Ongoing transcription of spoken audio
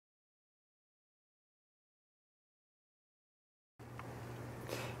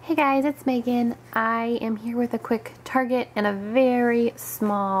Hey guys, it's Megan. I am here with a quick Target and a very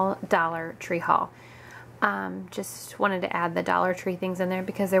small Dollar Tree haul. Just wanted to add the Dollar Tree things in there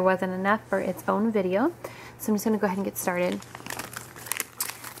because there wasn't enough for its own video. So I'm just going to go ahead and get started.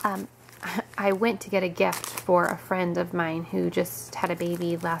 I went to get a gift for a friend of mine who just had a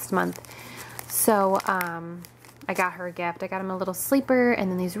baby last month. So I got her a gift. I got him a little sleeper and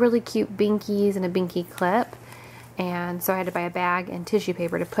then these really cute binkies and a binky clip. And so I had to buy a bag and tissue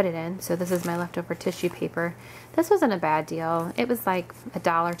paper to put it in. So this is my leftover tissue paper. This wasn't a bad deal. It was like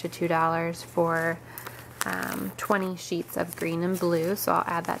 $1 to $2 for 20 sheets of green and blue. So I'll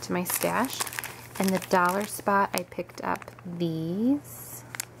add that to my stash. And the dollar spot, I picked up these.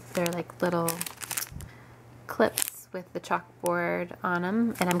 They're like little clips with the chalkboard on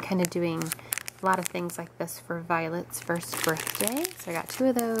them. And I'm kind of doing a lot of things like this for Violet's first birthday. So I got 2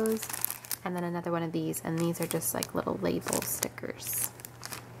 of those. And then another one of these, and these are just like little label stickers.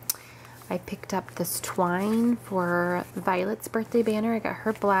 I picked up this twine for Violet's birthday banner. I got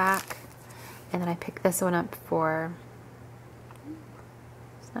her black, and then I picked this one up for,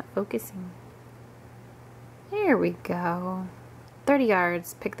 it's not focusing. There we go. 30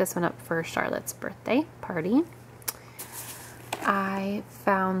 yards. Picked this one up for Charlotte's birthday party. I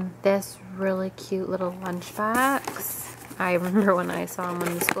found this really cute little lunchbox. I remember when I saw them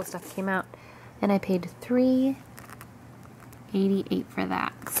when the school stuff came out, and I paid $3.88 for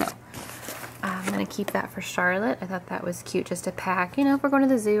that. So I'm going to keep that for Charlotte. I thought that was cute just to pack, you know, if we're going to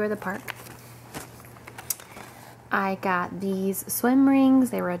the zoo or the park. I got these swim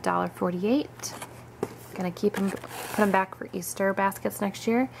rings. They were $1.48. Going to keep them, put them back for Easter baskets next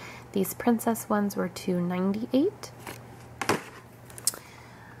year. These princess ones were $2.98.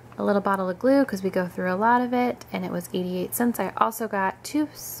 A little bottle of glue because we go through a lot of it, and it was 88 cents. I also got 2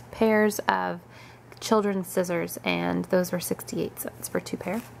 pairs of children's scissors, and those were 68 cents for 2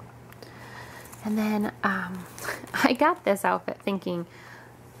 pair. And then I got this outfit thinking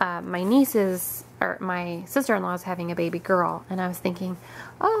my niece's, or my sister-in-law is having a baby girl, and I was thinking,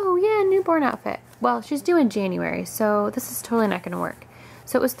 oh yeah, newborn outfit. Well, she's due in January, so this is totally not going to work.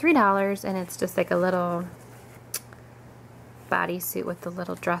 So it was $3, and it's just like a little bodysuit with the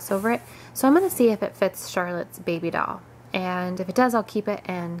little dress over it. So I'm going to see if it fits Charlotte's baby doll, and if it does, I'll keep it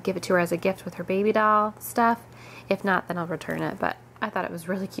and give it to her as a gift with her baby doll stuff. If not, then I'll return it. But I thought it was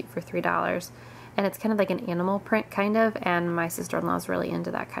really cute for $3, and it's kind of like an animal print kind of, and my sister-in-law is really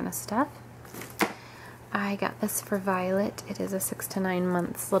into that kind of stuff. I got this for Violet. It is a 6 to 9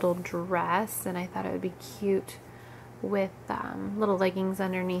 months little dress, and I thought it would be cute with little leggings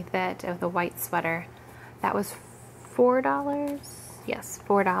underneath it with a white sweater. That was $4? Yes,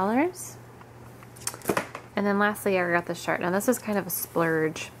 $4. And then lastly, I got this shirt. Now this is kind of a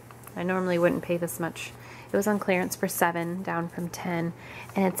splurge. I normally wouldn't pay this much. It was on clearance for $7, down from $10,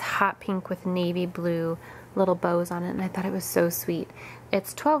 and it's hot pink with navy blue little bows on it, and I thought it was so sweet.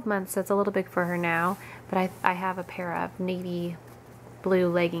 It's 12 months, so it's a little big for her now, but I have a pair of navy blue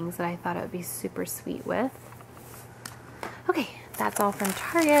leggings that I thought it would be super sweet with. Okay, that's all from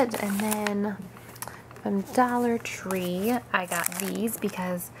Target, and then from Dollar Tree, I got these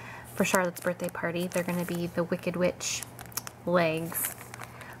because for Charlotte's birthday party, they're going to be the Wicked Witch legs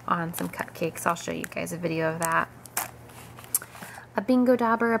on some cupcakes. I'll show you guys a video of that. A bingo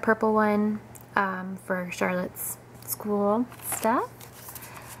dauber, a purple one for Charlotte's school stuff.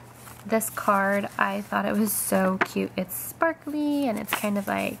 This card, I thought it was so cute. It's sparkly and it's kind of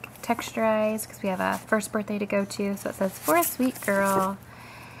like texturized because we have a first birthday to go to. So it says, "For a sweet girl,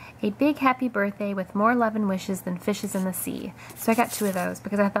 a big happy birthday with more love and wishes than fishes in the sea." So I got 2 of those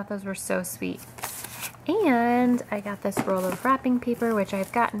because I thought those were so sweet. And I got this roll of wrapping paper, which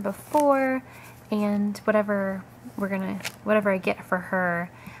I've gotten before, and whatever I get for her,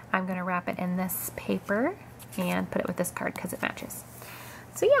 I'm gonna wrap it in this paper and put it with this card because it matches.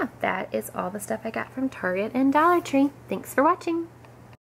 So yeah, that is all the stuff I got from Target and Dollar Tree. Thanks for watching.